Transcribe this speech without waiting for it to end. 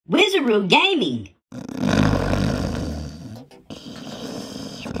Whizzaroo Gaming.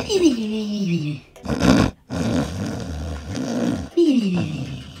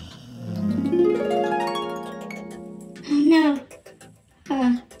 Oh no.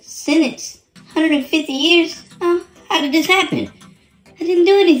 Sentence. 150 years? Oh, how did this happen? I didn't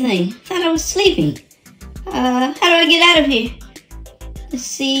do anything. I thought I was sleeping. How do I get out of here? Let's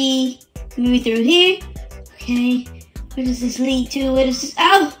see. Maybe through here? Okay. Where does this lead to? Where does this...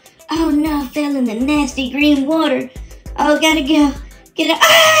 Oh no, I fell in the nasty green water. Oh, gotta go. Get out.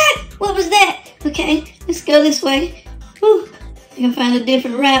 Ah! What was that? Okay, let's go this way. Whew. I think I found a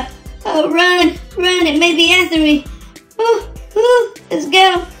different route. Oh, run. Run. It may be after me. Whew. Let's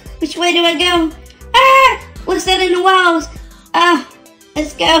go. Which way do I go? Ah! What's that in the walls?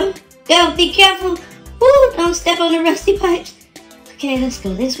 Let's go. Go. Be careful. Woo! Don't step on the rusty pipes. Okay, let's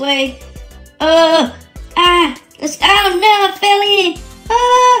go this way. Let's... Oh no, I fell in.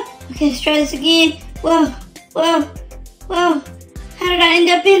 Okay, let's try this again. Whoa. How did I end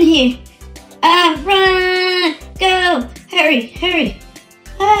up in here? Run! Go! Hurry.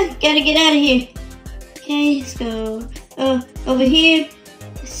 Gotta get out of here. Okay, let's go. Over here.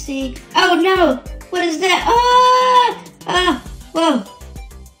 Let's see. Oh no! What is that? Whoa.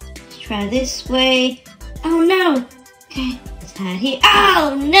 Let's try this way. Oh no! Okay, let's hide here.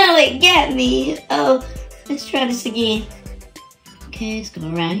 Oh no, it got me. Oh, let's try this again. Okay, let's go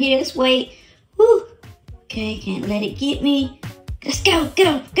around here. Let's wait. Woo! Okay, can't let it get me. Let's go.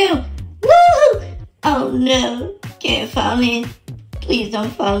 Woo! Oh no, can't fall in. Please don't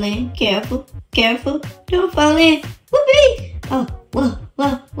fall in. Careful. Don't fall in. Whoopee! Oh, whoa.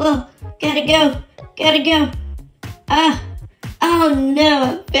 Gotta go. Oh no,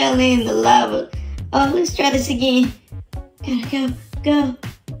 I fell in the lava. Oh, let's try this again. Gotta go.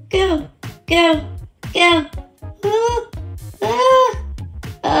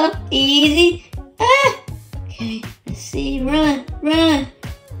 Easy. Okay, let's see. Run. Woo!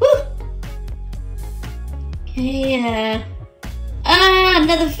 Okay,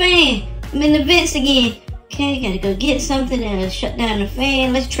 another fan. I'm in the vents again. Okay, gotta go get something that'll shut down the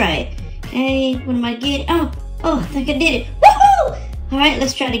fan. Let's try it. Okay, what am I getting? Oh, I think I did it. Woohoo! Alright,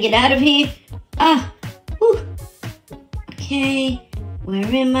 let's try to get out of here. Woo. Okay, where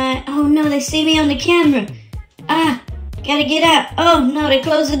am I? Oh no, they see me on the camera. Gotta get out. Oh no, they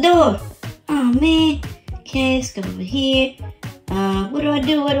closed the door. Oh man. Okay, let's go over here. What do I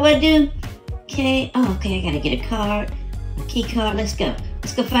do? Okay, okay, I gotta get a card. A key card, let's go.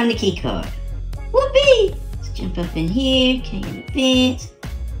 Let's go find the key card. Whoopee! Let's jump up in here. Okay, in the vents.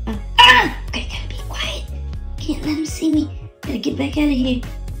 Okay, gotta be quiet. Can't let them see me. Gotta get back out of here.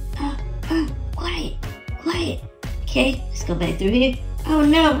 Quiet. Okay, let's go back through here. Oh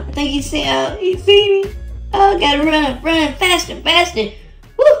no, I think he see me. Oh, gotta run, faster.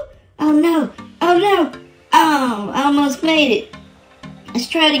 Woo! Oh no. Oh, I almost made it. Let's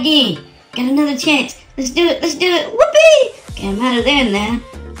try it again. Got another chance. Let's do it. Whoopee! Okay, I'm out of there now.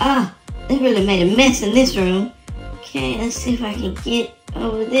 They really made a mess in this room. Okay, let's see if I can get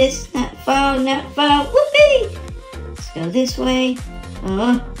over this. Not fall. Whoopee! Let's go this way.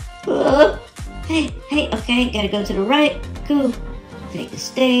 Hey, okay, gotta go to the right. Cool. Take the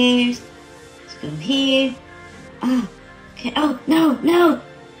stairs. Let's go here. Okay. Oh, no.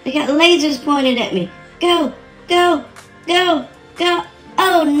 They got lasers pointed at me. Go. Oh, no.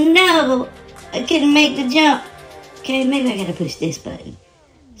 I couldn't make the jump. Okay, maybe I gotta push this button.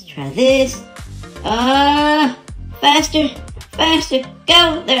 Let's try this. Faster.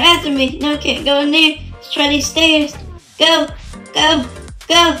 Go. They're after me. No, can't go in there. Let's try these stairs. Go.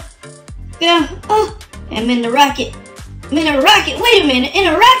 Oh, I'm in the rocket. Wait a minute. In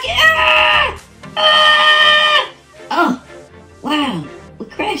a rocket. Oh, wow. We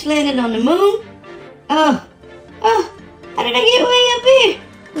crash landed on the moon. Oh, how did I get way up here?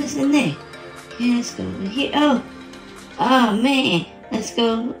 What's in there? Okay, let's go over here. Oh man. Let's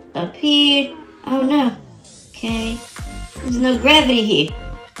go up here. Oh no. Okay. There's no gravity here.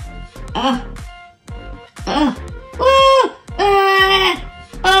 Whoa!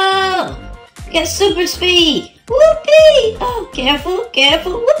 Got super speed. Whoopee! Oh, careful.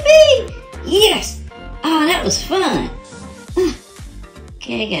 Whoopee! Yes! Oh, that was fun.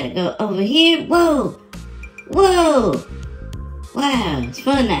 Okay, gotta go over here. Whoa! Wow, it's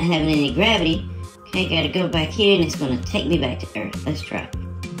fun not having any gravity. Okay, gotta go back here and it's gonna take me back to Earth. Let's try.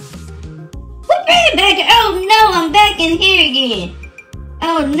 Whoopee! Oh no, I'm back in here again.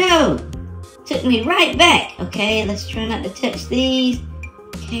 Oh no! Took me right back. Okay, let's try not to touch these.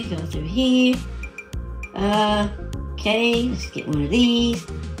 Okay, go through here. Okay, let's get one of these.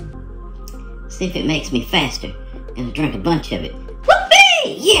 See if it makes me faster. Gonna drink a bunch of it.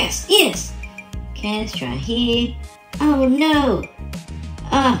 Whoopee! Yes! Okay, let's try here. Oh no!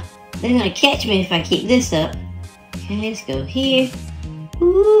 They're gonna catch me if I keep this up. Okay, let's go here.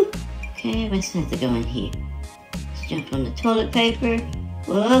 Woo! Okay, let's have to go in here. Let's jump on the toilet paper.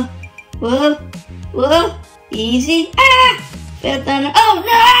 Whoa! Whoa! Whoa! Easy! Ah! Fell thunder. Oh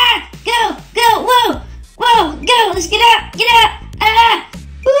no! Ah! Go! Go! Whoa! Whoa! Go! Let's get out! Get out! Ah!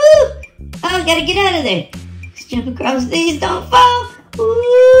 Woo! Oh, gotta get out of there. Let's jump across these. Don't fall!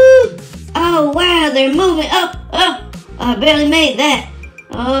 Woo! Oh wow! They're moving. Oh! I barely made that.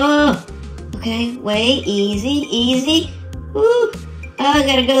 Oh! Okay, wait. Easy! Easy! Woo! Oh, I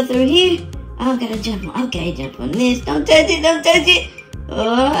gotta go through here. Oh, gotta jump on. Okay, jump on this. Don't touch it! Don't touch it!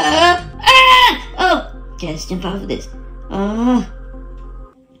 Oh! Okay, let's jump off of this. Up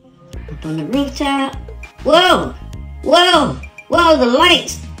on the rooftop. Whoa! Whoa! Whoa, the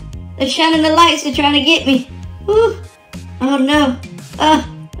lights! They're shining the lights. They're trying to get me. Woo! Oh no!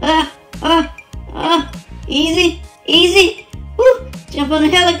 Easy! Easy! Woo! Jump on the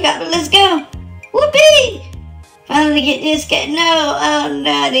helicopter. Let's go! Whoopee! Finally get the escape. No! Oh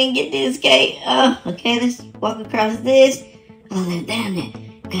no, I didn't get the escape. Oh, okay, let's walk across this. Oh, they're down there.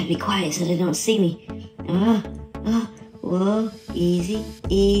 Gotta be quiet so they don't see me. Whoa, easy,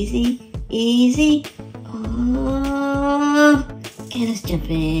 easy, easy. Oh, okay, let's jump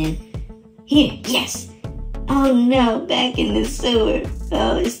in. Here, yes. Oh no, back in the sewer.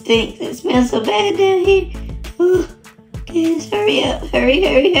 Oh, it stinks. It smells so bad down here. Ooh, okay, let's hurry up. Hurry,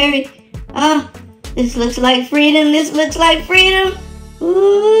 hurry, hurry. This looks like freedom. This looks like freedom.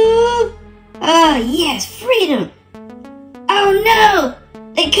 Ooh. Yes, freedom. Oh no!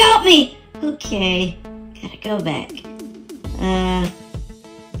 They caught me! Okay, gotta go back.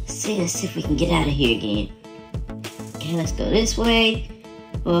 Let's see if we can get out of here again. Okay, let's go this way.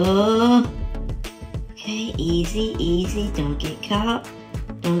 Oh, okay, easy, easy. Don't get caught.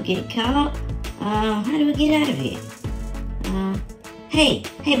 Don't get caught. How do we get out of here? Hey,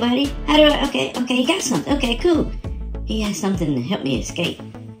 buddy. How do I? Okay, he got something. Okay, cool. He has something to help me escape.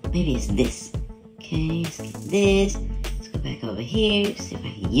 Maybe it's this. Okay, let's get this. Go back over here, see if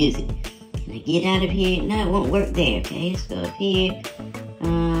I can use it. Can I get out of here? No, it won't work there. Okay, let's go up here.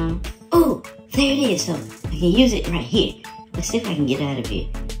 Oh, there it is. So I can use it right here. Let's see if I can get out of here.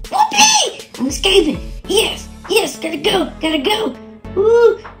 Whoopee! I'm escaping. Yes, gotta go.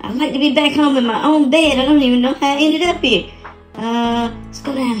 Woo! I'd like to be back home in my own bed. I don't even know how I ended up here. Let's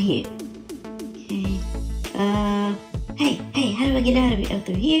go down here. Okay. Hey, how do I get out of here? Up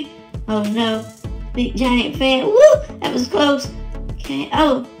through here? Oh no. Big giant fan. Woo! That was close. Okay.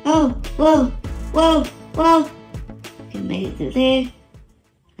 Oh, whoa. Okay, made it through there.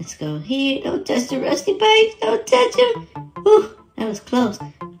 Let's go here. Don't touch the rusty pipes. Don't touch them. Woo! That was close.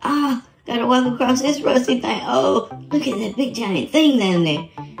 Gotta walk across this rusty thing. Oh, look at that big giant thing down there.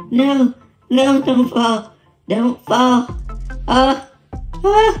 No, don't fall. Don't fall.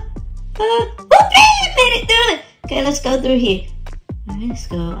 Whoopee! I made it through it. Okay, let's go through here. Alright, let's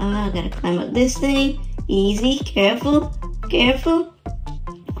go. I gotta climb up this thing. Easy, careful.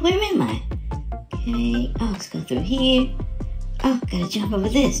 Where am I? Okay, let's go through here. Oh, gotta jump over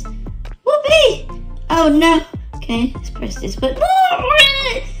this. Whoopee! Oh no! Okay, let's press this button.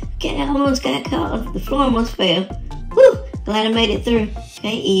 Okay, I almost got caught. The floor almost fell. Woo! Glad I made it through.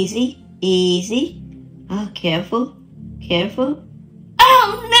 Okay, easy. Oh, careful. Oh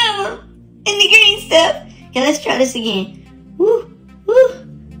no! In the green stuff. Okay, let's try this again. Woo!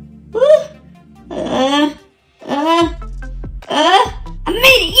 I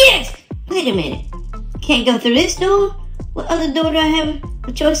made it, yes! Wait a minute. Can't go through this door? What other door do I have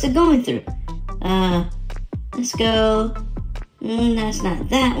a choice of going through? Let's go. No, it's not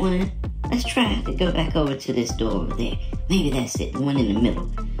that one. Let's try to go back over to this door over there. Maybe that's it, the one in the middle.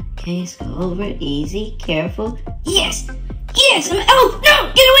 Okay, let's go over it. Easy, careful. Yes! Oh,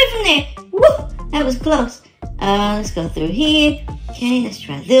 no! Get away from there! Woo! That was close. Let's go through here. Okay, let's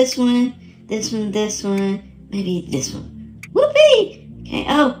try this one. This one. Maybe this one. Whoopee! Okay,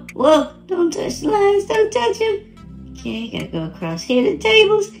 oh, whoa. Don't touch the lines. Don't touch them. Okay, gotta go across here to the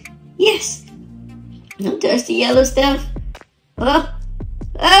tables. Yes! Don't touch the yellow stuff. Whoopee!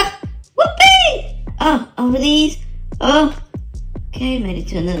 Oh, over these. Oh, okay, made it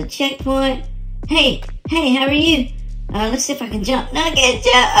to another checkpoint. Hey, how are you? Let's see if I can jump. No, I can't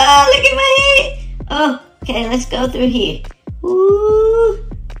jump. Oh, look at my head. Oh, okay, let's go through here. Ooh,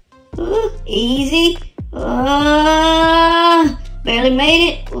 easy. Oh, barely made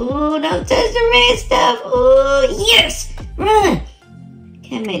it. Ooh, don't touch the red stuff. Ooh, yes, run.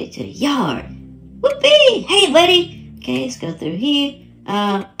 Okay, I made it to the yard. Whoopee! Hey, buddy. Okay, let's go through here.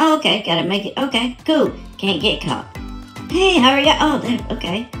 Okay, gotta make it. Okay, cool. Can't get caught. Hey, how are ya? Oh,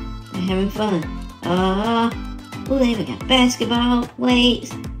 okay. They're having fun. Oh, they even got basketball,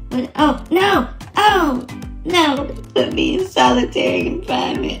 weights. Oh, no! Oh, no! Put me in solitary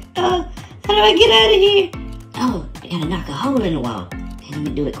confinement. Oh, how do I get out of here? Oh, I gotta knock a hole in the wall. Okay, let me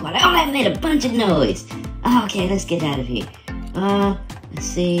do it quietly. Oh, that made a bunch of noise. Oh, okay, let's get out of here. Let's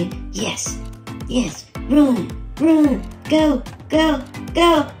see. Yes. Run. Go. Gotta get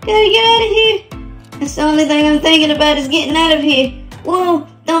out of here. That's the only thing I'm thinking about is getting out of here. Whoa,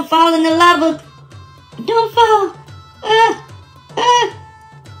 don't fall in the lava. Don't fall.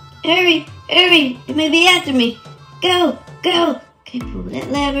 Hurry. It may be after me. Go. Okay, pull that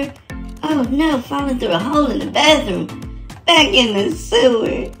lever. Oh no, falling through a hole in the bathroom. Back in the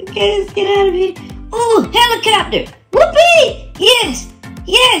sewer. Okay, let's get out of here. Oh, helicopter. Whoopee!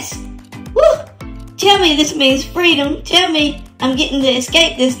 Yes. Woo! Tell me this means freedom. Tell me I'm getting to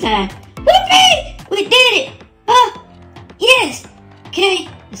escape this time. Whoopee! We did it! Oh, yes! Okay,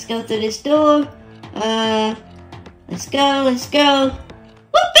 let's go through this door. Let's go.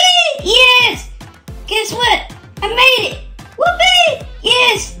 Whoopee! Yes! Guess what? I made it! Whoopee!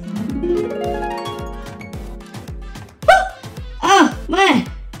 Yes! Woo! Oh, man.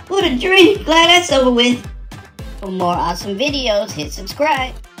 What a dream. Glad that's over with. For more awesome videos, hit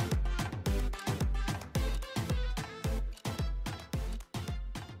subscribe.